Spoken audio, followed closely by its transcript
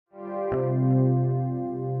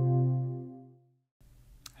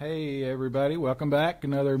Hey everybody, welcome back.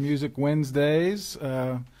 Another Music Wednesdays.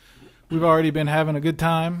 We've already been having a good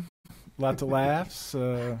time, lots of laughs.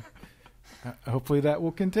 Hopefully that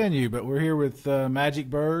will continue. But we're here with Magic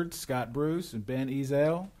Birds, Scott Bruce and Ben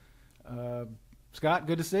Ezell. Scott,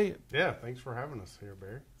 good to see you. Yeah, thanks for having us here,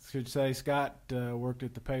 Barry. Should say Scott worked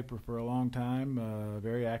at the paper for a long time,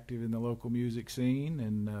 very active in the local music scene,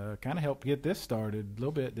 and kind of helped get this started a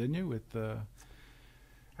little bit, didn't you? With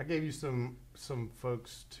I gave you some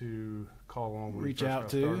folks to call on. When reach we first out got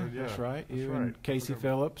to. started. That's Yeah, right. that's You right. and Casey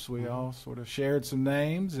Phillips. We all sort of shared some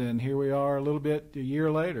names, and here we are a little bit a year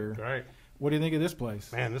later. Right. What do you think of this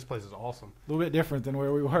place? Man, this place is awesome. A little bit different than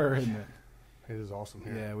where we were, isn't it? It is awesome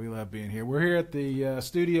here. Yeah, we love being here. We're here at the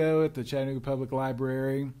studio at the Chattanooga Public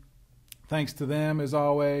Library. Thanks to them, as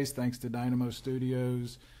always. Thanks to Dynamo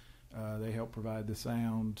Studios. They help provide the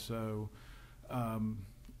sound. So,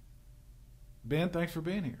 Ben, thanks for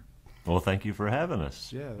being here. Well, thank you for having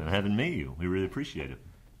us. Yeah, and having me. We really appreciate it.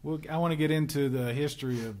 Well, I want to get into the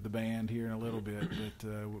history of the band here in a little bit, but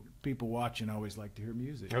people watching always like to hear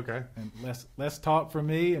music. Okay. And less talk from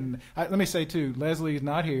me. And let me say, too, Leslie's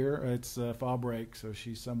not here. It's fall break, so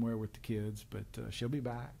she's somewhere with the kids, but she'll be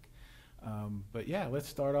back. But, yeah, let's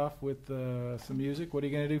start off with some music. What are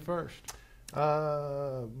you going to do first?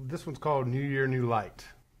 This one's called New Year, New Light.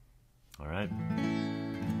 All right.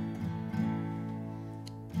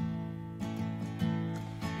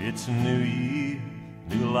 It's a new year,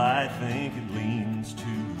 new light, think it leans to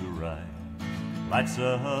the right. Lights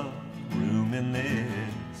up room in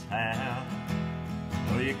this house.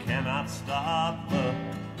 No, you cannot stop, but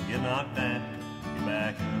you knock down, you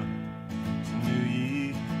back up. It's a new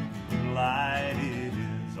year, new light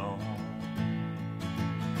is on.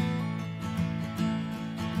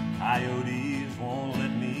 Coyotes won't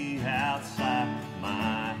let me outside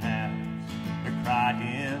my house. They're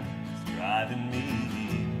crying, it's driving me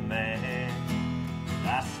mad.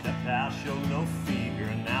 I stepped out, showed no fear,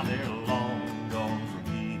 and now they're long gone from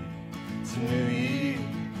here. It's a new year,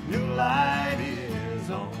 new light is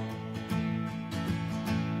on.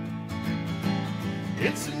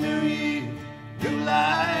 It's a new year, new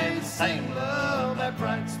light, same love, that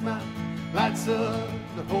bright smile lights up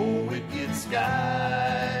the whole wicked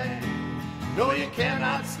sky. No, you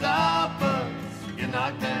cannot stop us, you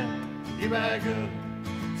knock down, you back up.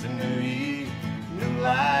 It's a new year, new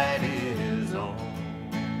light is on.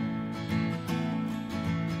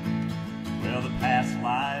 Well, the past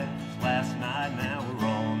lives last night, now we're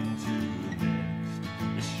on to the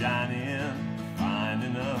next. It's shining,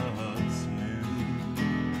 finding us new.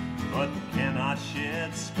 But we cannot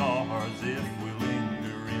shed scars if we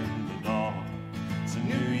linger in the dark. It's a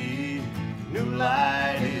new year, new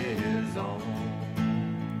light is on.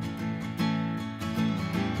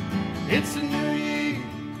 It's a new year,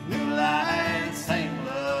 new light, same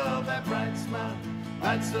love, that bright smile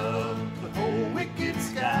lights up the whole wicked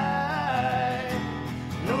sky.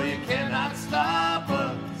 No, you cannot stop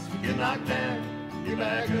us, you get knocked down, you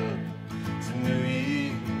back up. It's a new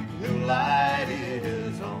year, new light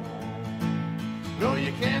is on. No,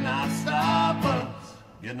 you cannot stop us,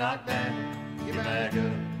 get knocked down, you back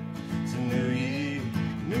up. It's a new year,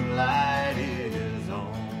 new light is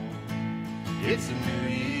on. It's a new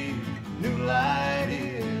year, new light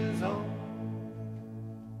is on.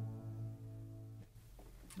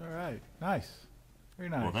 All right. Nice. Very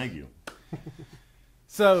nice. Well, thank you.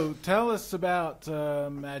 So tell us about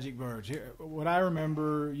Magic Birds. Here, what I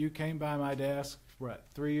remember, you came by my desk,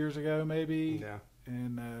 3 years ago maybe? Yeah.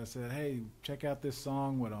 And said, hey, check out this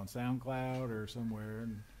song, on SoundCloud or somewhere.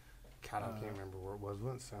 And God, I can't remember where it was. It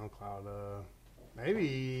wasn't SoundCloud.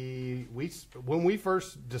 Maybe when we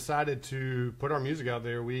first decided to put our music out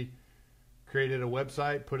there, we created a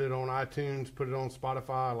website, put it on iTunes, put it on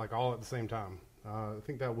Spotify, like all at the same time. I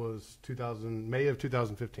think that was May of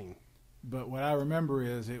 2015. But what I remember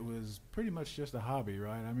is it was pretty much just a hobby,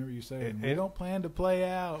 right? I remember you saying, we don't plan to play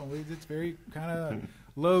out. It's very kind of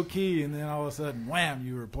low key, and then all of a sudden, wham,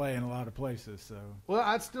 you were playing a lot of places. So, well,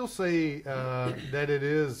 I'd still say that it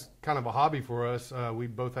is kind of a hobby for us. We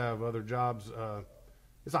both have other jobs.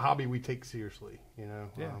 It's a hobby we take seriously, you know.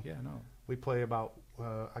 Yeah, no. We play about,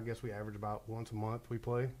 I guess we average about once a month we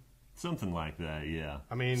play. Something like that, yeah.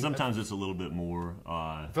 I mean, sometimes it's a little bit more.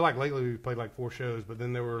 I feel like lately we've played like 4 shows, but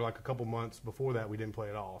then there were like a couple months before that we didn't play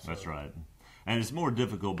at all. So. That's right. And it's more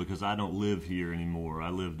difficult because I don't live here anymore. I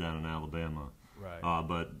live down in Alabama. Right.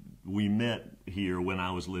 But we met here when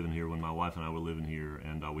I was living here, when my wife and I were living here,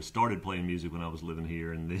 and we started playing music when I was living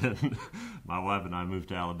here, and then my wife and I moved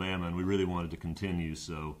to Alabama, and we really wanted to continue,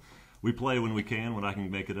 so we play when we can, when I can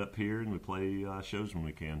make it up here, and we play shows when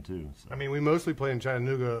we can too. So. I mean, we mostly play in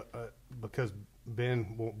Chattanooga because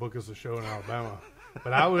Ben won't book us a show in Alabama.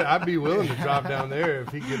 But I'd be willing to drop down there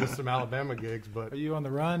if he could get us some Alabama gigs. But are you on the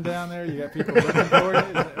run down there? You got people looking for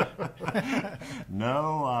you?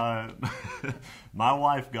 No, my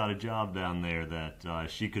wife got a job down there that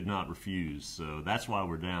she could not refuse, so that's why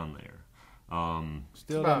we're down there.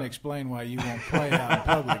 Still doesn't explain why you won't play out in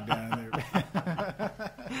public down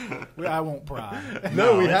there. I won't pry.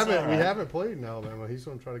 No, we haven't. Right. We haven't played in Alabama. He's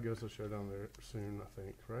going to try to get us a show down there soon, I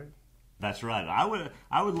think. Right? That's right.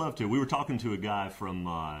 I would love to. We were talking to a guy from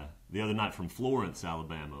the other night from Florence,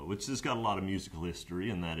 Alabama, which has got a lot of musical history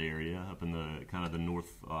in that area, up in the kind of the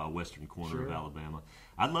northwestern corner of Alabama.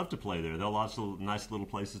 I'd love to play there. There are lots of nice little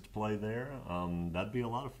places to play there. That'd be a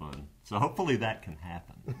lot of fun. So hopefully that can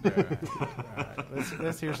happen. All right.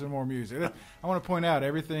 Let's hear some more music. I want to point out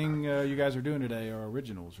everything you guys are doing today are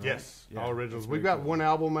originals, right? Yes, all originals. We've got one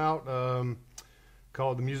album out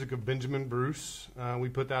called The Music of Benjamin Bruce. We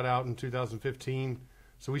put that out in 2015.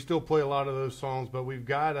 So we still play a lot of those songs, but we've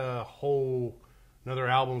got another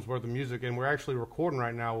album's worth of music, and we're actually recording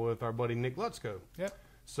right now with our buddy Nick Lutzko. Yep.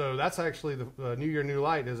 So that's actually the New Year, New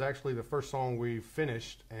Light is actually the first song we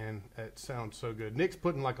finished, and it sounds so good. Nick's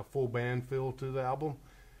putting like a full band feel to the album,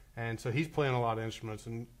 and so he's playing a lot of instruments,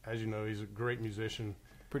 and as you know, he's a great musician.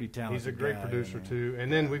 Pretty talented. He's a great producer too.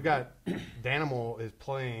 And then we've got Dynamo is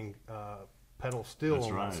playing pedal steel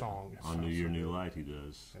on that song. On New Year, New Light he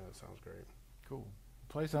does. Yeah, that sounds great. Cool.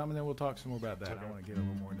 Play something, and then we'll talk some more about that. I want to get a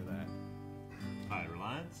little more into that. All right,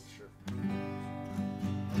 Reliance? Sure.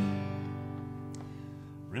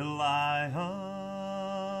 Reliance,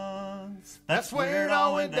 that's where it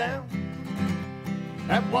all went down.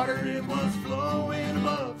 That water, it was flowing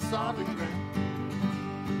above solid ground.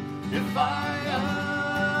 Defiance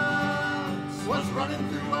was running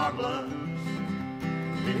through our bloods.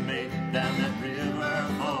 We made it down that river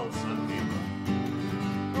full Sunday run.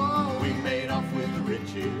 Oh, we made off with the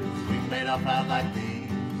riches. We made off out like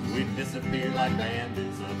thieves. We disappeared like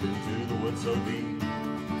bandits up into the woods so deep.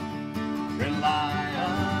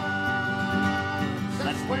 Reliance,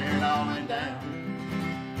 that's where it all went down.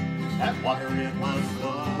 That water, it was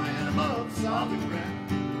flowing above solid ground.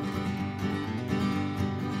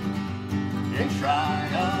 In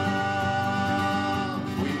triumph,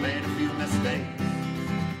 we made a few mistakes.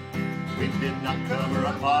 We did not cover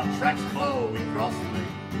up our tracks before we crossed the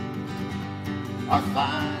lake. Our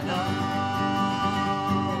final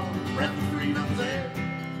breath of freedom's air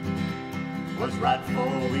was right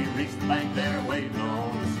before we reached the bank there waiting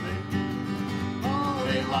on us there. Oh,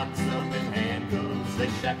 they locked us up in handcuffs, they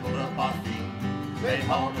shackled up our feet. They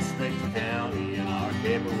hauled us straight to county and our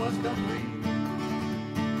caper was complete.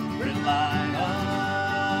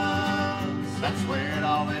 Reliance, that's where it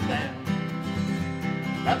all went down.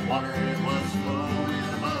 That water, it was flowing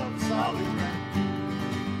above solid ground.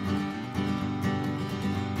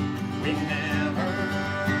 We never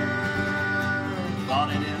thought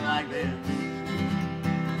it in like this.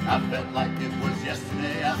 I felt like it was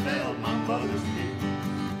yesterday. I felt my mother's kiss.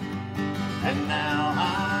 And now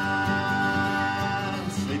I'm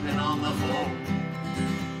sleeping on the floor.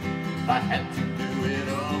 If I had to do it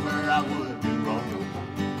over, I would do wrong no more.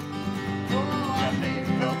 Oh, I made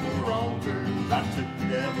a couple wrong turns. I took the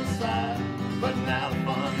devil's side. But now the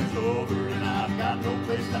fun is over and I've got no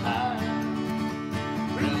place to hide.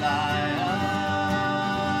 Reliance,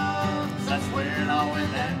 that's where it all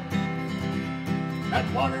went down. That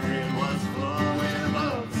water, it was flowing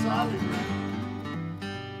above solid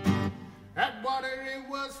ground. That water, it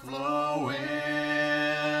was flowing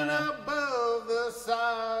above the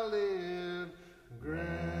solid ground.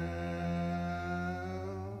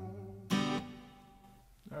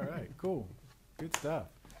 All right, cool. Good stuff.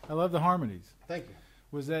 I love the harmonies. Thank you.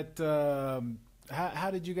 Was that,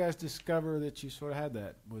 how did you guys discover that you sort of had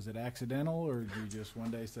that? Was it accidental, or did you just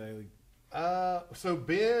one day say, so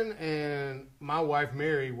Ben and my wife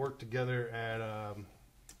Mary worked together at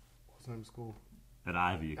what's the name of the school? At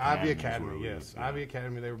Ivy Academy. Ivy Academy, yes. Yeah. Ivy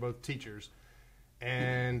Academy. They were both teachers,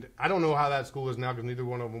 and I don't know how that school is now because neither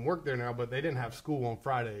one of them work there now. But they didn't have school on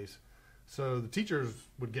Fridays, so the teachers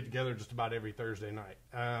would get together just about every Thursday night,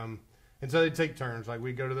 and so they'd take turns. Like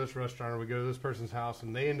we'd go to this restaurant or we'd go to this person's house,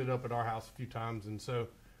 and they ended up at our house a few times. And so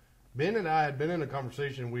Ben and I had been in a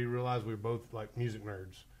conversation. We realized we were both like music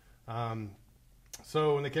nerds.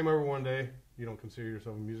 So when they came over one day, you don't consider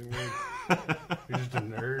yourself a music nerd? You're just a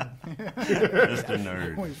nerd. Just a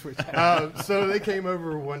nerd. So they came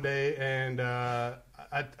over one day, and I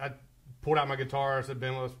pulled out my guitar. I said,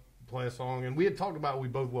 Ben, let's play a song. And we had talked about we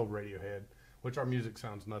both love Radiohead, which our music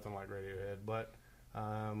sounds nothing like Radiohead. But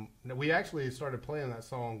We actually started playing that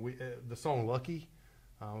song. The song "Lucky"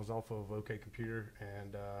 was off of OK Computer,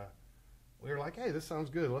 and we were like, "Hey, this sounds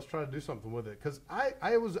good. Let's try to do something with it." Because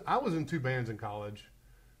I was in 2 bands in college,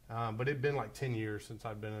 but it'd been like 10 years since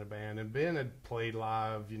I'd been in a band, and Ben had played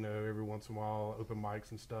live, every once in a while, open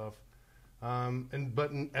mics and stuff.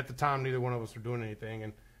 But at the time, neither one of us were doing anything,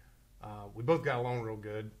 and we both got along real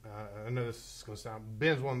good. I know this is going to sound.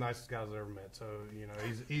 Ben's one of the nicest guys I've ever met, so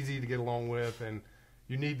he's easy to get along with, and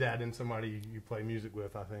you need that in somebody you play music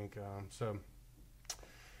with, I think.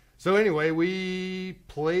 So anyway, we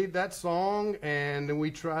played that song, and then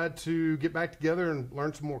we tried to get back together and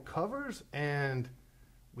learn some more covers, and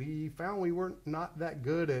we found we weren't not that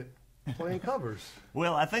good at playing covers.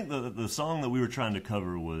 Well, I think the song that we were trying to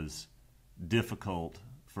cover was difficult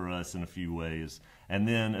for us in a few ways, and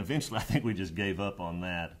then eventually I think we just gave up on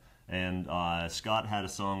that, and Scott had a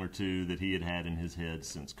song or two that he had in his head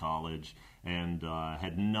since college, and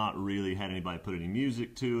had not really had anybody put any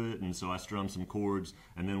music to it, and so I strummed some chords,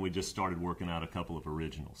 and then we just started working out a couple of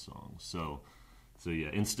original songs. So yeah,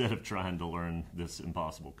 instead of trying to learn this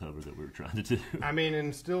impossible cover that we were trying to do. I mean,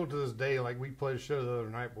 and still to this day, like we played a show the other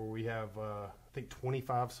night where we have I think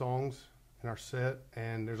 25 songs in our set,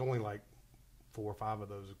 and there's only like 4 or 5 of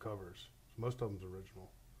those are covers. Most of them's original.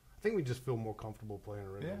 I think we just feel more comfortable playing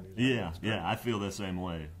original music. Yeah, I feel the same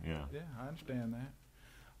way. Yeah, I understand that.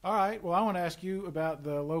 All right, well, I want to ask you about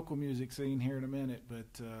the local music scene here in a minute,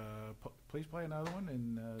 but please play another one,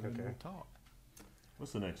 and then we'll talk.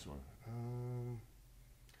 What's the next one?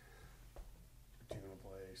 Do you want to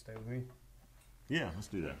play Stay With Me? Yeah, let's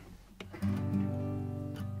do that.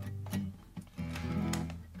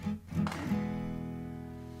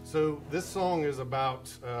 So this song is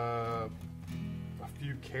about a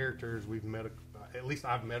few characters we've met, at least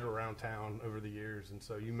I've met around town over the years, and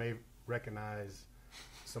so you may recognize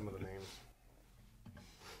some of the names.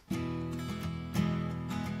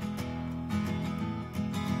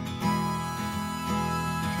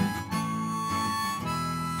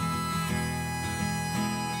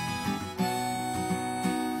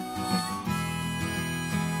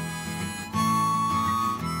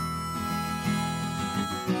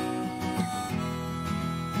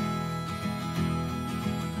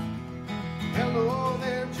 Hello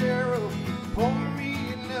there, Gerald. Pour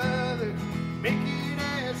me another. Make it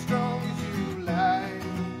as strong as you like.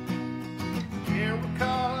 Can't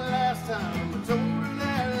recall the last time I told her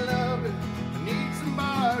that I loved her. I need some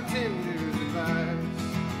bartender's advice.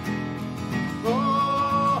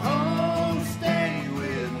 Oh, stay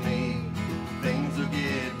with me. Things will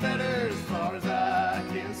get better as far as I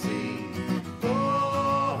can see.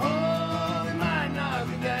 Oh, they might knock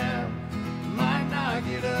me down, might not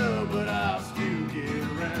get up, but I'll still get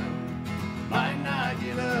around. Might not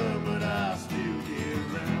get up, but I'll still get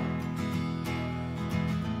around.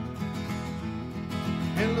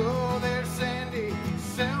 Hello there, Sandy.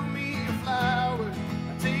 Sell me a flower.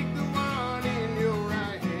 I take the one in your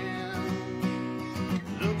right hand.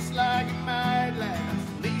 Looks like it might last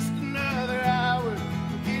at least another hour.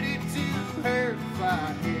 Get it to her if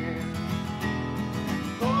I can.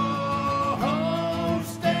 Oh,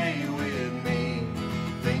 stay with me.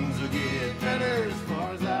 Things will get better as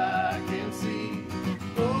far as I can see.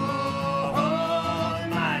 Oh, it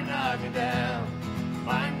might knock me down,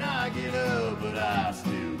 might not get up, but I'll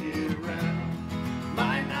still get around.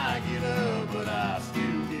 Might not get up, but I'll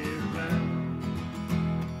still get around.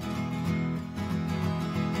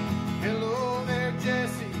 Hello there,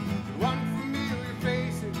 Jesse. One familiar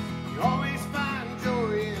faces. You always find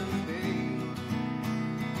joy in the day.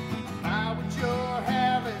 I buy what you're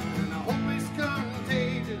having, and I hope it's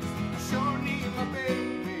contagious. I sure need my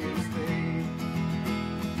baby to stay.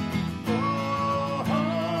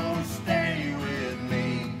 Oh, stay with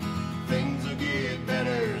me. Things will get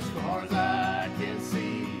better as far as I can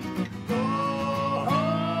see. Oh,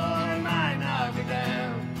 it might knock me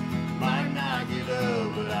down, might not get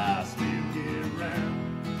up, but I'll still get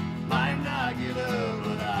around. Might not get up,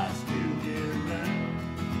 but I'll still get around.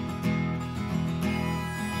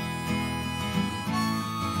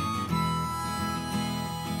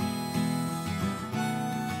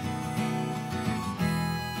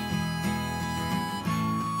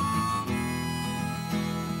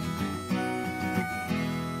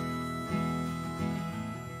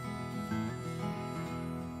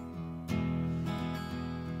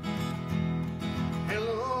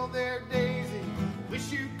 Hello there, Daisy.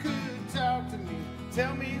 Wish you could talk to me.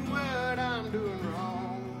 Tell me what I'm doing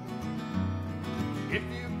wrong. If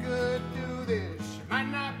you could do this, you might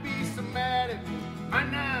not be so mad at me. Might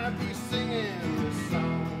not be singing this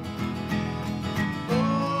song.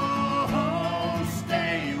 Oh,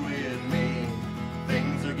 stay with me.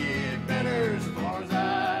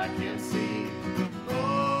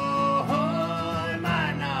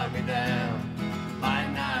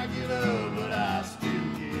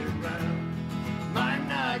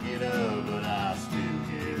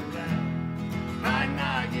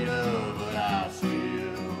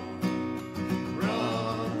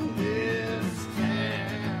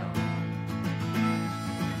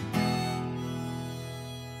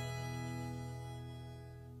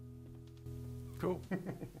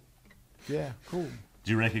 Yeah, cool.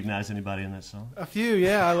 Do you recognize anybody in that song? A few,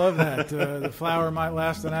 yeah, I love that. The flower might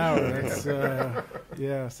last an hour. That's,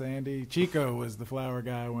 yeah, Sandy. Chico was the flower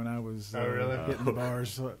guy when I was really? hitting the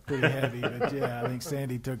bars pretty heavy. But yeah, I think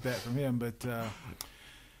Sandy took that from him. But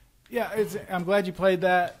yeah, I'm glad you played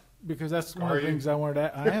that because that's one of the things I wanted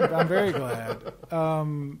to. I'm very glad.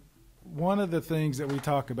 One of the things that we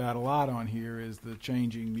talk about a lot on here is the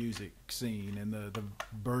changing music scene and the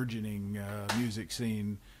burgeoning music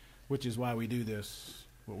scene, which is why we do this,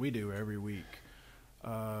 what we do every week.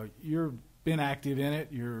 You've been active in it.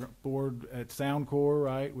 You're board at Soundcore,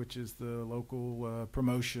 right, which is the local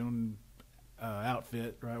promotion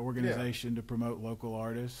outfit, right, organization to promote local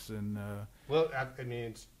artists and. Well, I mean,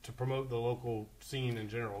 it's to promote the local scene in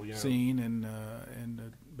general, you know. Scene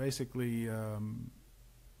and basically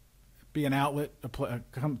be an outlet,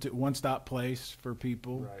 come to one-stop place for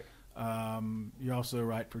people. Right. You also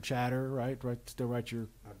write for Chatter, right? Still write your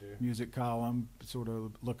music column, sort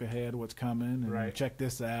of look ahead what's coming and check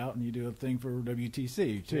this out, and you do a thing for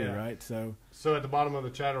WTC too, right? So at the bottom of the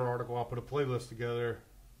Chatter article, I'll put a playlist together,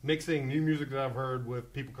 mixing new music that I've heard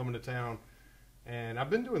with people coming to town, and I've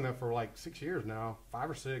been doing that for like 6 years now, 5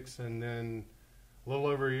 or 6, and then a little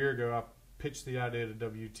over a year ago, I pitched the idea to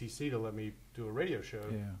WTC to let me do a radio show.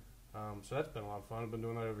 Yeah. So that's been a lot of fun. I've been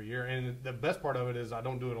doing that every year. And the best part of it is I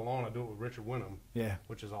don't do it alone. I do it with Richard Wyndham. Yeah.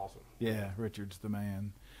 Which is awesome. Yeah, Richard's the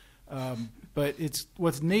man. But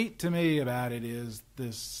what's neat to me about it is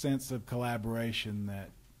this sense of collaboration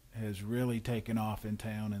that has really taken off in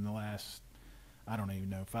town in the last, I don't even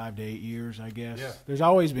know, 5 to 8 years, I guess. Yeah. There's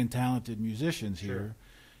always been talented musicians here.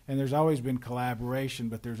 And there's always been collaboration,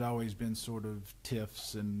 but there's always been sort of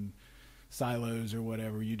tiffs and silos or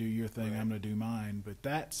whatever. You do your thing, I'm going to do mine. But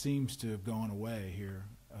that seems to have gone away here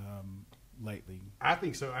lately. I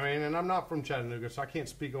think so. I mean, and I'm not from Chattanooga, so I can't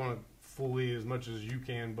speak on it fully as much as you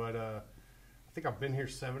can. But I think I've been here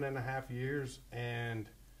 7.5 years, and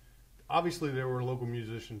obviously there were local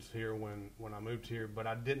musicians here when I moved here, but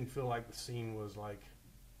I didn't feel like the scene was like,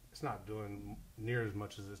 it's not doing near as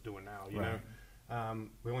much as it's doing now. You know,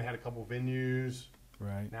 we only had a couple venues.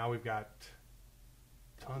 Right. Now we've got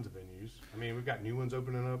tons of venues. I mean, we've got new ones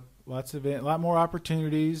opening up. A lot more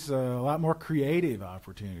opportunities, a lot more creative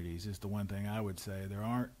opportunities is the one thing I would say. There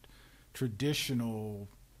aren't traditional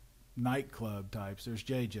nightclub types. There's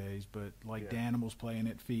JJ's, but like Dynamо's playing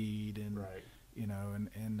at Feed and you know,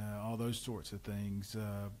 and all those sorts of things.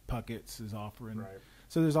 Puckett's is offering. Right.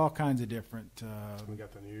 So there's all kinds of different. We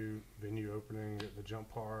got the new venue opening at the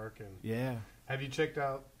Jump Park, and yeah. Have you checked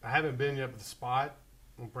out? I haven't been yet, but the Spot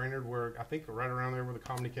on Brainerd, where I think right around there where the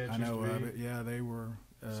Comedy Catch used to be. I know of it. Yeah, they were.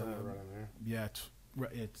 Somewhere right in there. Yeah,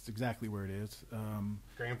 it's exactly where it is.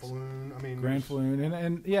 Grand Falloon. I mean, Grand Falloon,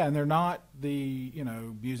 and yeah, and they're not the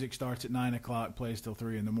music starts at 9 o'clock, plays till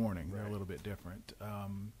 3 in the morning. They're a little bit different.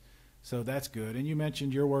 So that's good. And you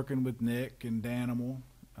mentioned you're working with Nick and Dynamo.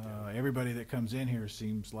 Everybody that comes in here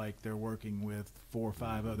seems like they're working with 4 or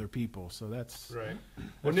 5 other people. So that's right. That's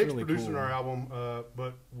well, Nick's really producing cool. our album,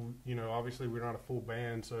 but obviously we're not a full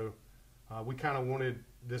band, so we kind of wanted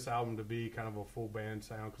this album to be kind of a full band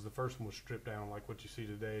sound because the first one was stripped down like what you see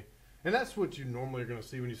today, and that's what you normally are going to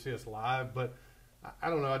see when you see us live. But I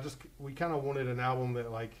don't know. We kind of wanted an album that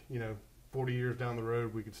 40 years down the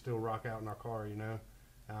road we could still rock out in our car,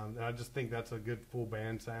 and I just think that's a good full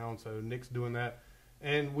band sound. So Nick's doing that.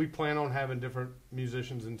 And we plan on having different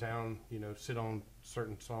musicians in town, sit on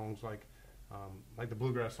certain songs like the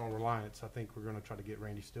bluegrass song Reliance. I think we're going to try to get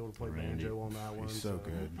Randy Steele to play banjo on that one. He's so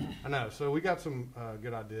good. I know. So we got some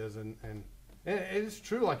good ideas, and it's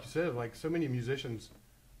true, like you said, like so many musicians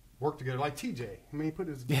work together. Like TJ, I mean, he put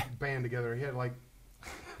his band together. He had like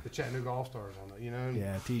the Chattanooga All Stars on it,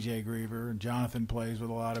 Yeah, TJ Griever and Jonathan plays with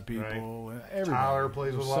a lot of people. Right. Tyler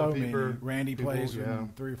plays with a lot of people. Randy plays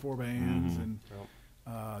with 3 or 4 bands, and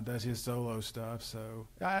does his solo stuff. So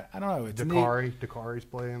I don't know. It's Dakari's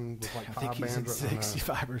playing with like 5 bands. I think he's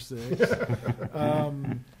 65 or 6.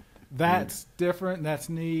 That's different. That's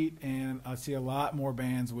neat, and I see a lot more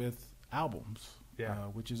bands with albums.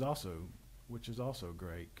 Which is also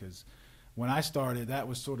great because when I started, that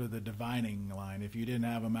was sort of the divining line. If you didn't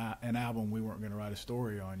have an album, we weren't going to write a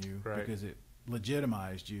story on you because it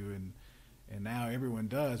legitimized you, and now everyone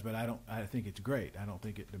does. But I think it's great. I don't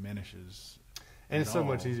think it diminishes. And it's so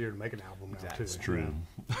much easier to make an album now, too. It's true.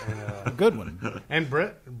 And, a good one. And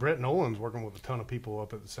Brett Nolan's working with a ton of people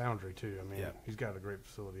up at the Soundry, too. I mean, he's got a great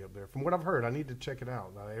facility up there. From what I've heard, I need to check it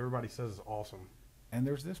out. Everybody says it's awesome. And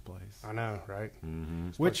there's this place. I know, right? Mm-hmm.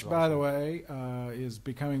 Which, by the way, is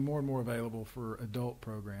becoming more and more available for adult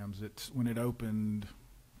programs. When it opened,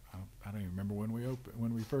 I don't even remember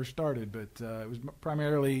when we first started, but it was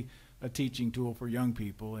primarily a teaching tool for young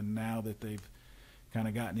people. And now that they've kind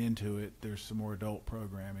of gotten into it, there's some more adult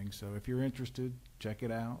programming. So if you're interested, check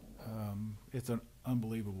it out. It's an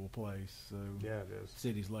unbelievable place. So Yeah, it is. the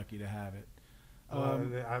city's lucky to have it.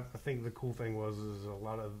 I think the cool thing was a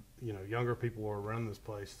lot of younger people were running this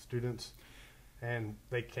place, students, and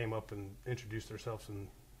they came up and introduced themselves and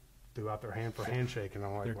threw out their hand for handshake, and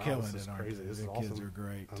I'm like, They're wow, killing this is it, aren't crazy. they? This The is kids awesome. are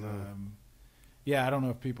great. I know. Yeah, I don't know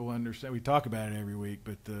if people understand. We talk about it every week,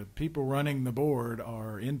 but the people running the board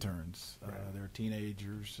are interns. Right. They're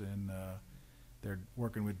teenagers, and they're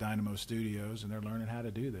working with Dynamo Studios, and they're learning how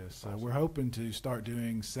to do this. So Awesome. we're hoping to start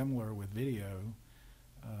doing similar with video,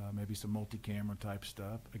 maybe some multi-camera type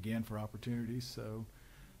stuff, again, for opportunities. So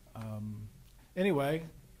anyway,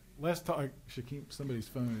 let's talk. Shaquem, somebody's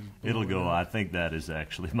phone is It'll blowing go. up. I think that is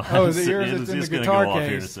actually mine. Oh, is it yours? It's in the just gonna guitar go off here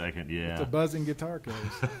in a case. second. Yeah. It's a buzzing guitar case.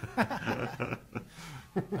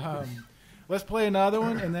 Let's play another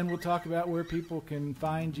one, and then we'll talk about where people can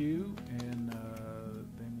find you, and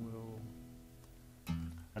then we'll.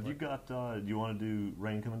 Have you got? Do you want to do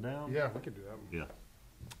 "Rain Coming Down"? Yeah, we could do that. Yeah.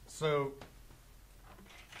 So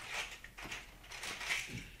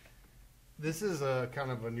this is a kind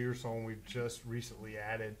of a newer song we've just recently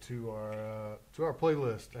added to our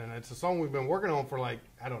playlist, and it's a song we've been working on for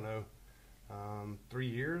 3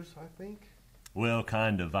 years, I think. Well,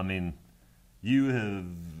 kind of. I mean,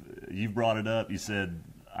 you've brought it up. You said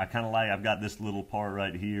I've got this little part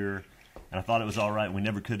right here, and I thought it was all right. We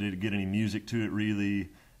never could get any music to it really,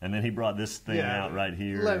 and then he brought this thing out right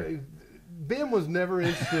here. Ben was never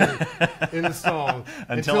interested in the song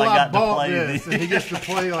Until I got to bought play this, the- and he gets to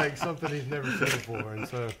play like something he's never seen before, and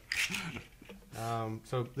so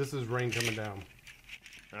this is "Rain Coming Down."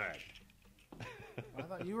 All right. I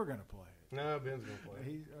thought you were going to play it. No, Ben's gonna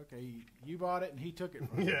play. Okay, you bought it and he took it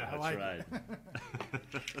from you. Yeah, I That's like right. it.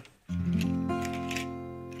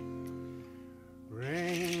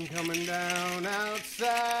 Rain coming down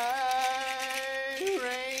outside,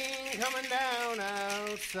 rain coming down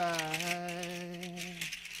outside,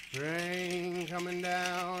 rain coming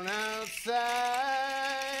down outside,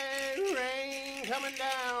 rain coming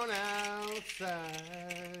down outside,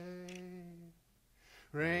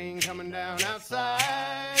 rain coming down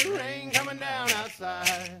outside, rain coming down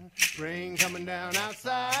outside, rain coming down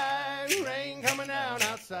outside, rain coming down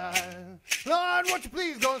outside. Lord, won't you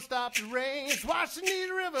please go and stop the rain? It's washing these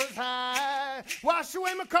rivers high. Wash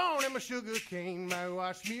away my corn and my sugar cane. Might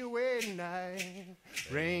wash me away tonight.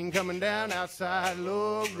 Rain coming down outside,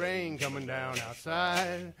 Lord, rain coming down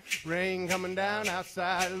outside. Rain coming down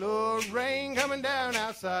outside, Lord, rain coming down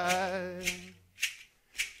outside.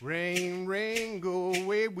 Rain, rain, go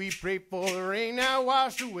away. We pray for the rain. Now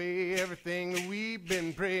wash away everything that we've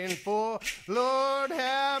been praying for. Lord,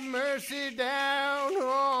 have mercy down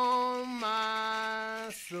on my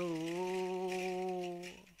soul.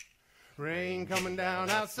 Rain coming down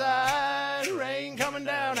outside, rain coming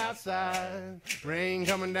down outside, rain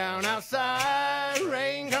coming down outside,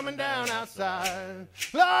 rain coming down outside.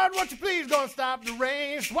 Lord, won't you please go and stop the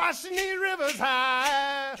rain? It's washing these rivers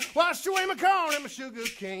high. Wash away my corn and my sugar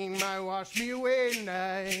cane. Might wash me away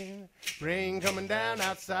tonight. Rain coming down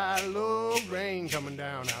outside, Lord, rain coming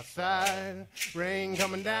down outside. Rain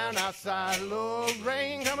coming down outside, Lord,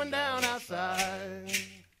 rain coming down outside.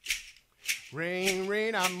 Rain,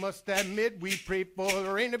 rain, I must admit, we pray for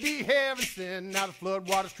the rain to be heaven sent. Now the flood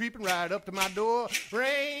water's creeping right up to my door.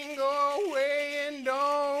 Rain, go away and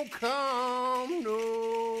don't come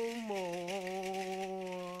no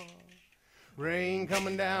more. Rain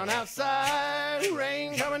coming down outside,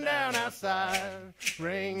 rain coming down outside,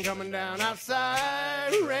 rain coming down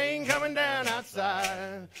outside, rain coming down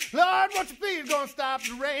outside. Lord, won't you please go and stop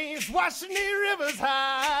the rain? It's washing these rivers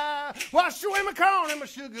high. Wash away my corn and my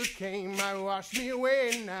sugar cane. Might wash me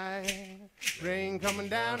away tonight. Rain coming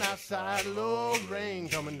down outside, Lord, rain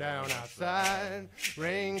coming down outside,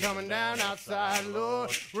 rain coming down outside,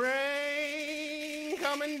 Lord, rain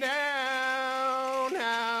coming down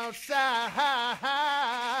outside.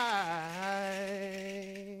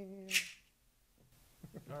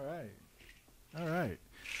 All right.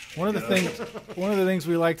 One of the things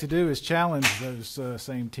we like to do is challenge those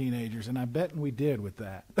same teenagers, and I bet we did with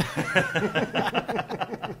that.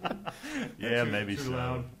 Yeah, maybe so.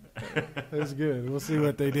 loud. That's good. We'll see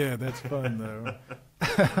what they did. That's fun, though.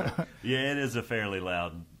 Yeah, it is a fairly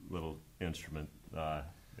loud little instrument. Yeah.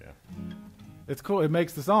 It's cool. It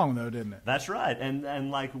makes the song, though, didn't it? That's right.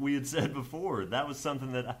 And like we had said before, that was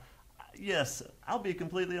something that, yes, I'll be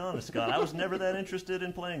completely honest, Scott. I was never that interested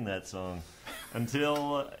in playing that song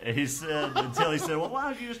until he said, well, why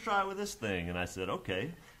don't you just try it with this thing? And I said,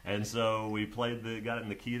 okay. And so we got it in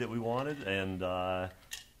the key that we wanted, and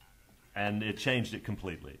it changed it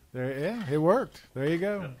completely. Yeah, it worked. There you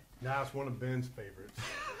go. Now it's one of Ben's favorites.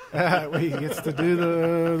 Well, he gets to do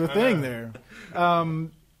the thing there.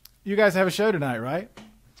 You guys have a show tonight, right?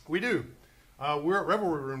 We do. We're at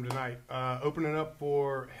Revelry Room tonight, opening up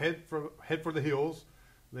for Head for the Hills.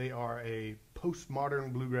 They are a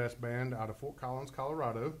postmodern bluegrass band out of Fort Collins,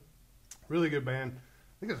 Colorado. Really good band. I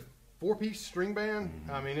think it's a 4-piece string band.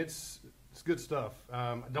 I mean, it's good stuff.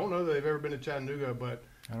 I don't know that they've ever been to Chattanooga, but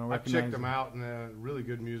I've checked them out, and really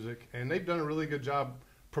good music. And they've done a really good job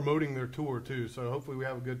promoting their tour, too. So hopefully we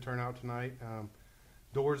have a good turnout tonight.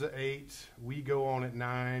 Doors at 8. We go on at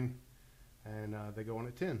 9, and they go on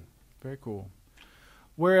at 10. Very cool.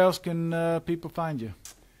 Where else can people find you?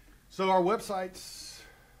 So our website's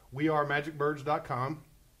wearemagicbirds.com.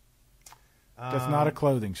 That's not a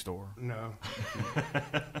clothing store. No.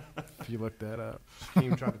 If you look that up.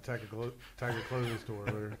 Team tried to tag a clothing store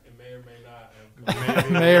earlier. It may or may not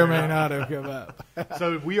have. May or may not have come up.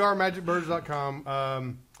 So wearemagicbirds.com.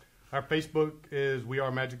 Our Facebook is We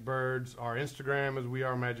Are Magic Birds. Our Instagram is We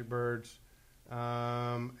Are Magic Birds.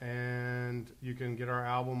 And you can get our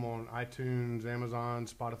album on iTunes, Amazon,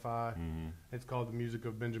 Spotify. It's called The Music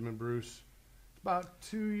of Benjamin Bruce. It's about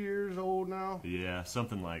 2 years old now. Yeah,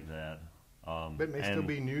 something like that. But it may still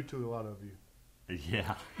be new to a lot of you.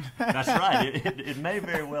 Yeah, that's right. It may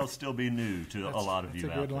very well still be new to a lot of you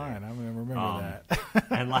out there. That's a good line. I'm going to remember that.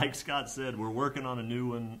 And like Scott said, we're working on a new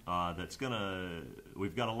one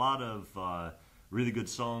we've got a lot of really good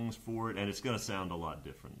songs for it, and it's going to sound a lot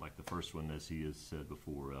different. Like the first one, as he has said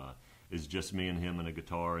before, is just me and him and a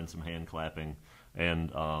guitar and some hand clapping.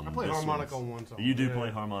 And I play harmonica on one song. You do play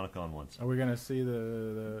harmonica on one song. Are we going to see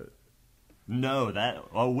the No,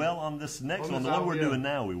 on this next one, the one we're doing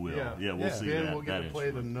now, we will. Yeah, we'll see Ben that. We'll get to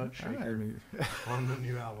play the nut shaker on the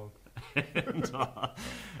new album.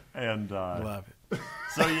 Love it.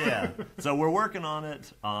 So we're working on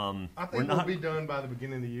it. I think we'll be done by the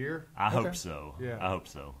beginning of the year. I hope so. Yeah. I hope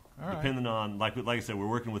so. All right. Depending on, like I said, we're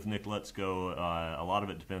working with Nick Let's Go. A lot of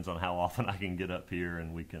it depends on how often I can get up here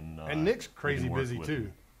and we can. And Nick's crazy busy too.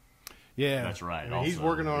 Him. Yeah, that's right. I mean, he's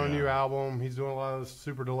working on a new album. He's doing a lot of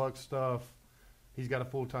super deluxe stuff. He's got a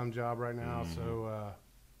full-time job right now, so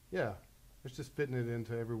it's just fitting it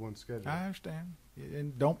into everyone's schedule. I understand,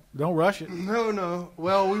 and don't rush it. No.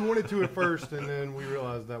 Well, we wanted to at first, and then we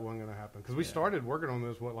realized that wasn't going to happen because we started working on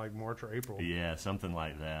this like March or April. Yeah, something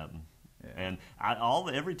like that. Yeah. And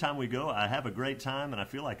every time we go, I have a great time, and I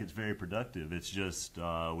feel like it's very productive. It's just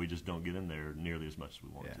we just don't get in there nearly as much as we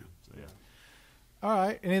want to. So yeah. All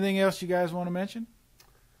right. Anything else you guys want to mention?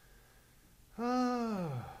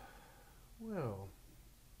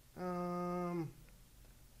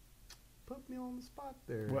 Put me on the spot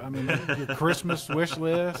there. Well, I mean, your Christmas wish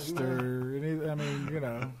list or anything. I mean,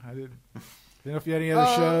 I didn't know if you had any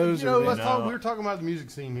other shows. Let's talk. We were talking about the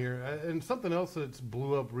music scene here, and something else that's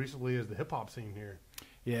blew up recently is the hip hop scene here.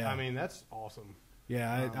 Yeah, I mean that's awesome.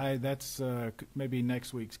 Yeah, that's maybe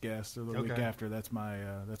next week's guest or the week after. That's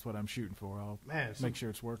that's what I'm shooting for. I'll make sure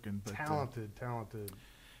it's working. But, talented.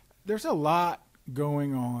 There's a lot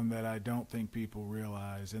going on that I don't think people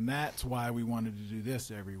realize, and that's why we wanted to do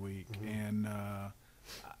this every week. And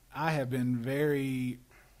I have been very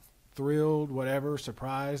thrilled,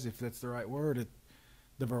 surprised, if that's the right word, at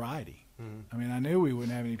the variety. I mean, I knew we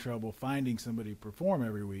wouldn't have any trouble finding somebody to perform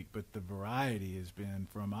every week, but the variety has been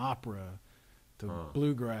from opera to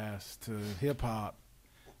bluegrass to hip-hop.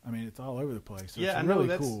 I mean, it's all over the place. So it's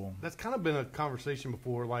really cool. That's kind of been a conversation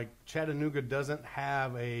before. Like, Chattanooga doesn't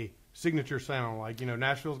have a signature sound. Like,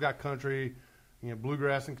 Nashville's got country,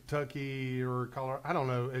 bluegrass in Kentucky or Colorado. I don't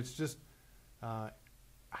know. It's just I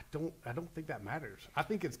don't think that matters. I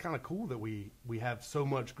think it's kind of cool that we have so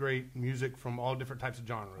much great music from all different types of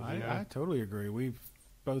genres. I totally agree. We've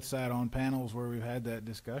both sat on panels where we've had that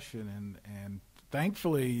discussion, and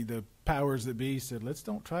thankfully the powers that be said, let's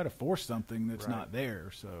don't try to force something that's not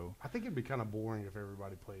there. So I think it'd be kind of boring if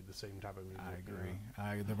everybody played the same type of music. I agree.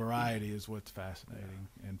 The variety is what's fascinating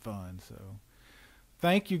and fun. So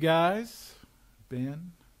thank you guys,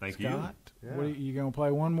 Ben. Thank Scott. you. Yeah. You going to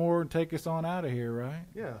play one more and take us on out of here, right?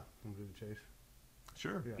 Yeah, I'm doing the Chase.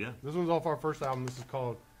 Sure. Yeah. This one's off our first album. This is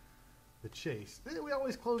called The Chase. We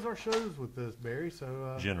always close our shows with this, Barry.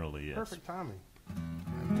 So generally, yes. Perfect timing.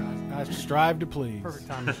 I strive to please. Perfect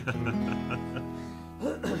timing,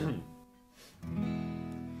 Shaquille.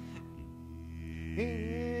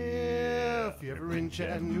 If you're ever in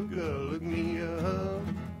Chattanooga, look me up.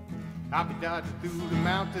 I'll be dodging through the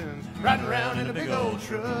mountains, riding around in a big old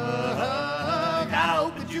truck. I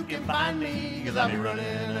hope that you can find me, 'cause I'll be running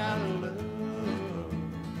out of love.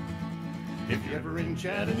 If you're ever in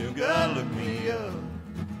Chattanooga, look me up.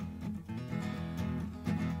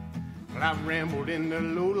 Well, I rambled in the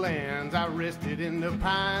lowlands, I rested in the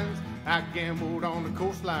pines, I gambled on the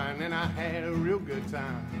coastline, and I had a real good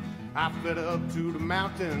time. I fled up to the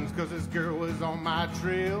mountains, cause this girl was on my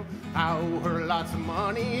trail. I owe her lots of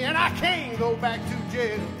money, and I can't go back to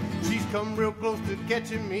jail. She's come real close to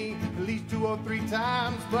catching me at least 2 or 3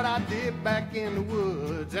 times, but I dip back in the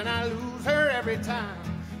woods, and I lose her every time.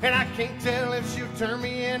 And I can't tell if she'll turn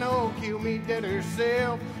me in or kill me dead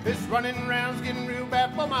herself. This running around's getting real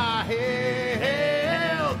bad for my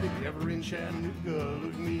health. If you're ever in Chattanooga,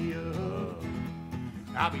 look me up.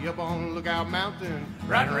 I'll be up on Lookout Mountain,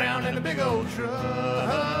 riding around in a big old truck.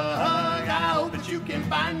 I hope that you can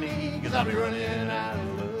find me, cause I'll be running out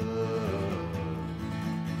of love.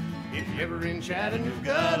 If you're ever in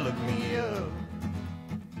Chattanooga, look me up.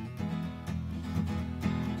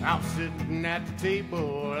 I was sitting at the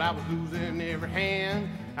table, I was losing every hand.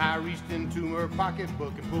 I reached into her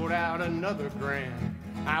pocketbook and pulled out another grand.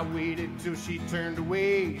 I waited till she turned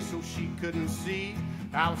away so she couldn't see.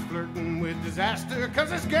 I was flirting with disaster, cause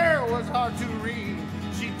this girl was hard to read.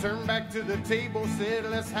 She turned back to the table, said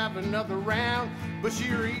let's have another round. But she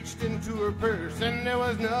reached into her purse and there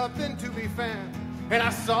was nothing to be found. And I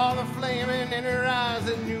saw the flaming in her eyes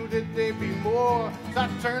and knew that there'd be more. So I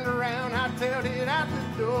turned around, I tailed it out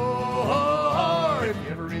the door. If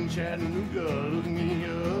you're ever in Chattanooga, look me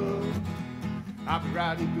up. I'll be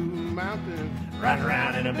riding through the mountains, riding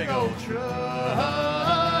around in a big old truck.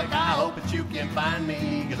 I hope that you can find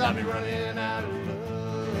me, cause I'll be running out of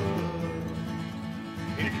love.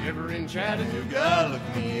 If you're ever in Chattanooga,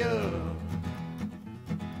 look me up.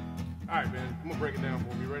 All right, man. I'm gonna break it down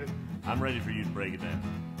for me. You ready? I'm ready for you to break it down.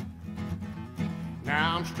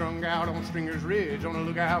 Now I'm strung out on Stringer's Ridge on the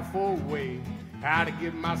lookout for a way how to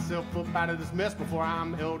get myself up out of this mess before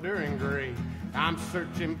I'm elder and gray. I'm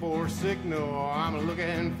searching for a signal, I'm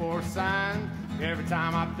looking for a sign. Every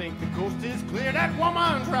time I think the coast is clear, that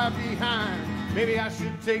woman's right behind. Maybe I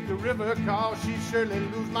should take the river, cause she surely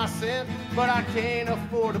lose my scent. But I can't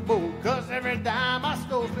afford a boat, cause every dime I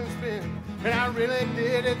stole's been spent. And I really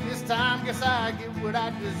did it this time, guess I get what I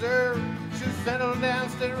deserve. Should settle down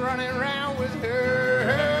instead of running around with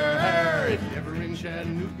her. If you're ever in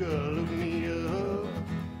Chattanooga, look me up.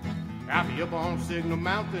 I'll be up on Signal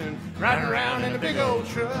Mountain, riding around in a big old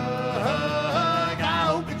truck. I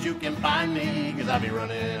hope that you can find me, cause I'll be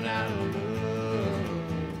running out of love.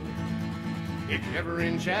 If you're ever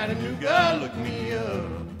in Chattanooga, look me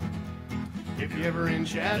up. If you're ever in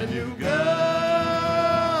Chattanooga,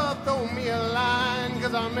 throw me a line,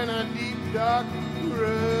 cause I'm in a deep, dark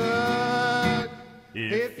rut.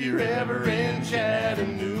 If you're ever in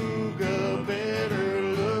Chattanooga, better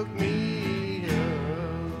look me up.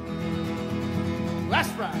 That's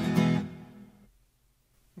right.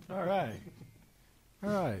 All right. All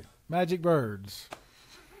right. Magic Birds.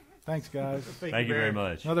 Thanks, guys. Thank you very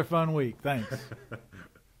much. Another fun week. Thanks.